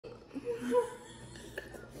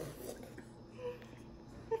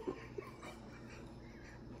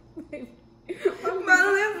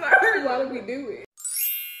to do it.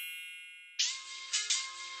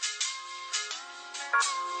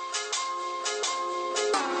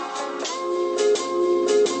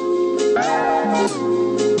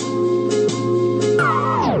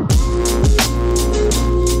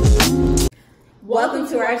 Welcome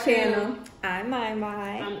to our channel. I'm MyMy.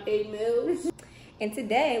 I'm A.Mills. And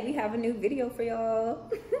today we have a new video for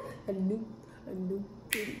y'all. a new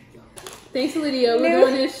video. Thanks, Lydia. We're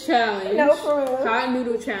doing this challenge. No, for real. Hot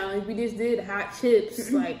noodle challenge. We just did hot chips.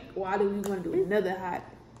 Like, why do we want to do another hot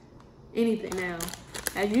anything now?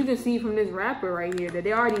 As you can see from this wrapper right here, that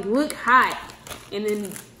they already look hot. And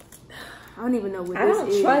then, I don't even know what this is. I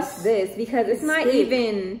don't trust this because it's not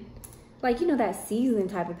even, like, you know, that seasoning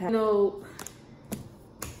type of pack. No.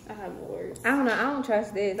 I have no words. I don't know. I don't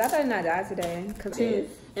trust this. I better not die today.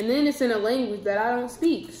 And then it's in a language that I don't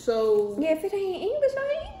speak. So yeah, if it ain't English, I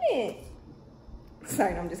ain't eating it.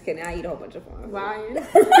 Sorry, no, I'm just kidding. I eat a whole bunch of foreign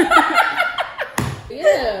food.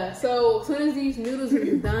 Yeah. So as soon as these noodles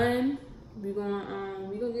are done, we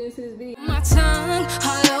gonna get into this video. My tongue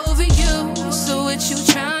all over you. So what you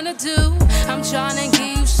trying to do? I'm trying to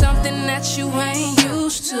give you something that you ain't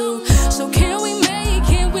used to. So can we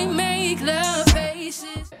make love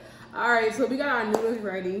faces? All right, so we got our noodles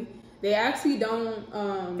ready. They actually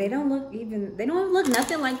don't they don't look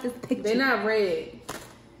nothing like this picture. They're not red.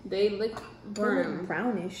 They look brown.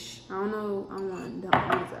 Brownish. I don't know. I want to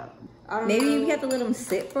dump these out. Maybe we have to let them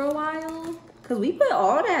sit for a while. Cause we put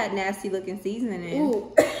all that nasty looking seasoning in.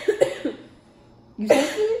 Ooh. You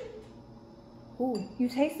tasted it? Ooh. You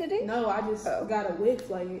tasted it? No, I just got a whiff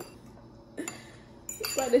like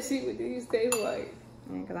it's like to see what these taste like.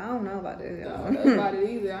 Yeah, cause I don't know about this. I don't know about it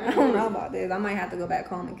either. I don't know about this. I might have to go back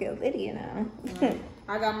home and kill Lydia now.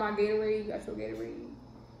 I got my Gatorade. You got your Gatorade.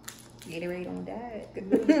 Gatorade on that.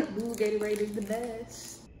 Blue Gatorade is the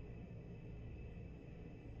best.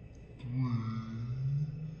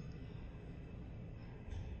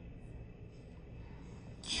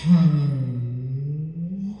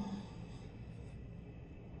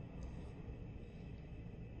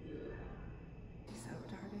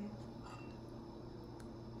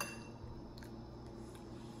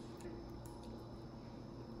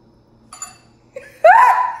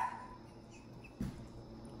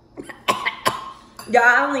 Y'all,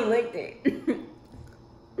 I only licked it.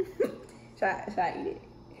 Should I eat it?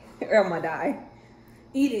 Or am I die?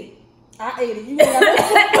 Eat it. I ate it. You don't have a choice.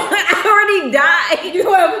 I already died. You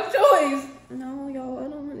don't have a choice. No, y'all, I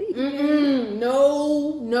don't want to eat it.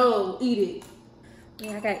 No, eat it.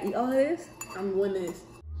 Yeah, I gotta eat all of this? I'm doing this.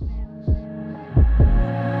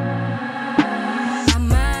 My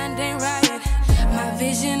mind ain't right. My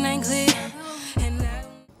vision ain't clear.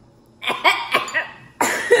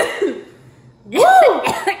 Woo!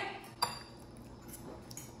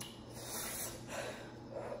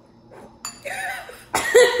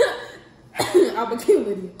 I'm gonna kill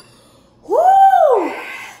Lydia. Woo!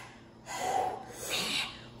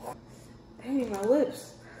 Dang, my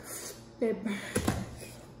lips. They burn.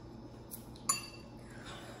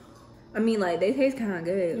 I mean, like, they taste kind of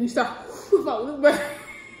good. You stop. My lips burn.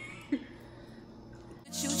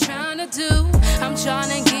 What you trying to do? I'm trying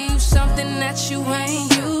to give you something that you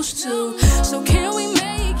ain't used to. So can we make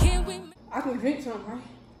I can drink something, right?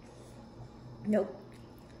 Nope.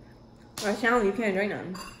 I challenge you can't drink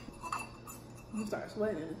nothing. I'm gonna start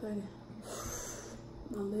sweating in a second.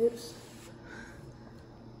 My lips.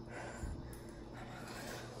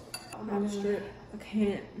 I'm on the strip. I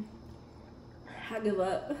can't. I give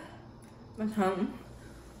up. My tongue.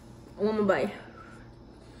 One more bite.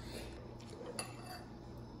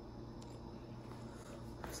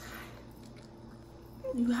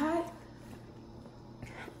 You hot?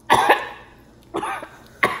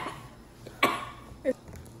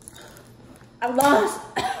 I lost.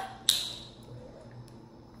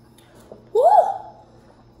 Woo!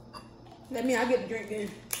 That means I get to drink then.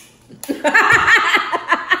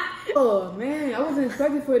 Oh man, I wasn't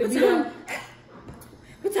expecting for it to be that.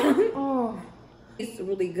 Oh, it's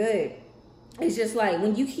really good. It's just like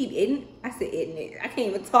when you keep eating. I said eating it. I can't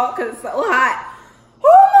even talk because it's so hot.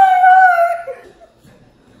 Oh my god!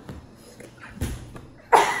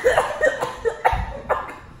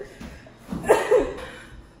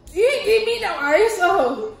 you didn't give me no ice.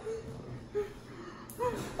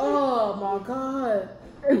 Oh my god.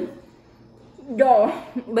 Yo,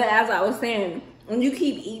 but as I was saying, when you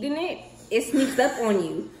keep eating it, it sneaks up on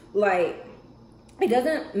you. Like, it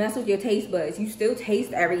doesn't mess with your taste buds. You still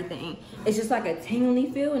taste everything. It's just like a tingly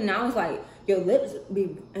feel. And now it's like your lips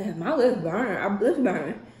be, my lips burn. Our lips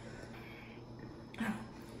burn.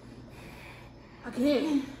 I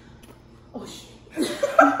can't. Oh shit.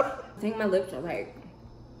 I think my lips are like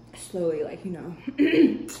slowly, like, you know,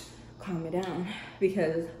 calm it down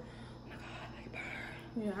because, oh my God, they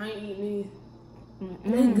burn. Yeah, I ain't eating these.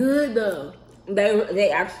 They good though.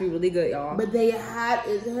 They actually really good, y'all. But they hot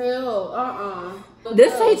as hell.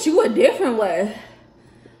 This hit you a different way.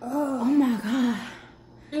 Oh my God.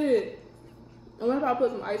 Shit. And what if I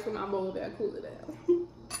put some ice in my bowl that cool it down?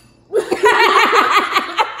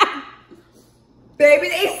 Baby,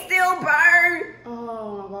 they still burn.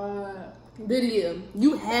 Oh my God. Lydia,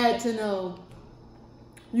 you had to know.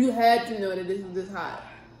 You had to know that this was this hot.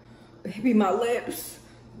 Baby, my lips.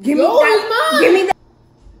 Give me Yo, that. Give me that.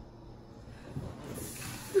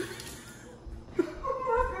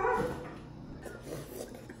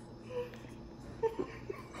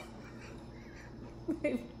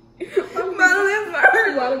 My lips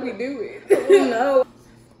hurt. Why did we do it? No.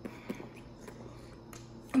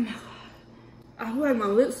 I feel like my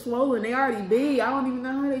lips swollen. They already big. I don't even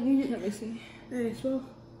know how they get it. Let me see. They swole.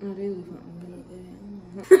 Oh, they look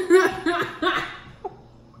like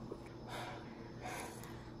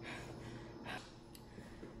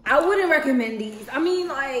I wouldn't recommend these. I mean,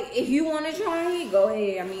 like, if you want to try it, go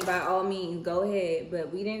ahead. I mean, by all means, go ahead.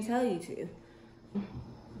 But we didn't tell you to.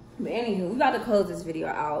 But anywho, we got to close this video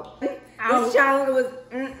out. This challenge was,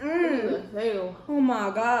 Fail. oh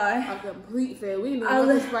my God. A complete fail. We didn't know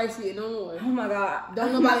what spicy it no more. Oh my God.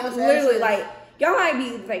 Don't nobody else literally, ask us. like, y'all might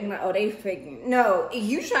be thinking, like, oh, they faking. No, if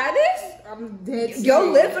you try this, I'm dead serious.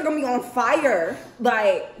 your lips are gonna be on fire.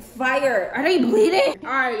 Like, fire. Are they bleeding?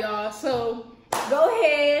 Alright, y'all. So, Go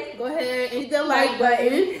ahead. go ahead and hit that like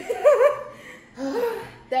button.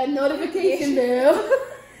 That notification bell.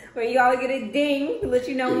 Where y'all get a ding to let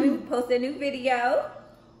you know when we post a new video.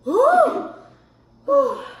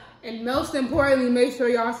 And most importantly, make sure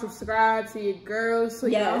y'all subscribe to your girls so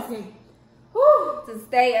Yes. y'all can To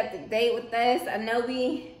stay up to date with us. I know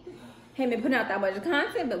we haven't been putting out that much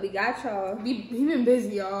content, but we got y'all. we been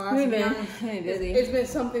busy, y'all. We've been busy. It's been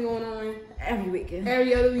something going on Every weekend.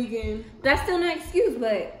 every other weekend, That's still no excuse,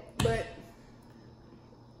 but but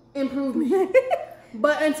improvement.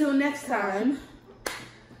 But until next time,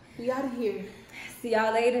 we out of here. see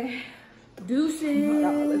y'all later.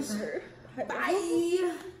 Deuces.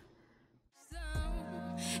 Bye.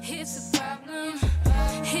 It's a problem.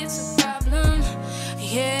 It's a problem.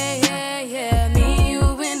 Yeah, yeah, yeah. Me, you,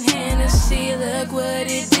 and Hennessy. Look what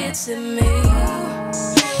it did to me.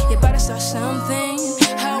 You better start something.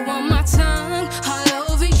 I want my tongue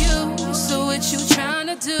all over you. So what you trying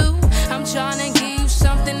to do? I'm trying to give you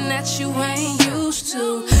something that you ain't used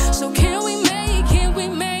to. So can we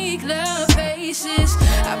make love faces?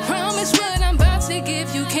 I promise what I'm about to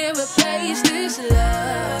give you can't replace this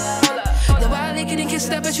love. Though I lick it and kiss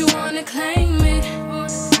it, I bet you wanna claim it.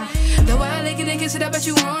 Though I lick it and kiss it, I bet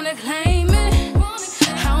you wanna claim it.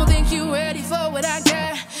 I don't think you ready for what I got.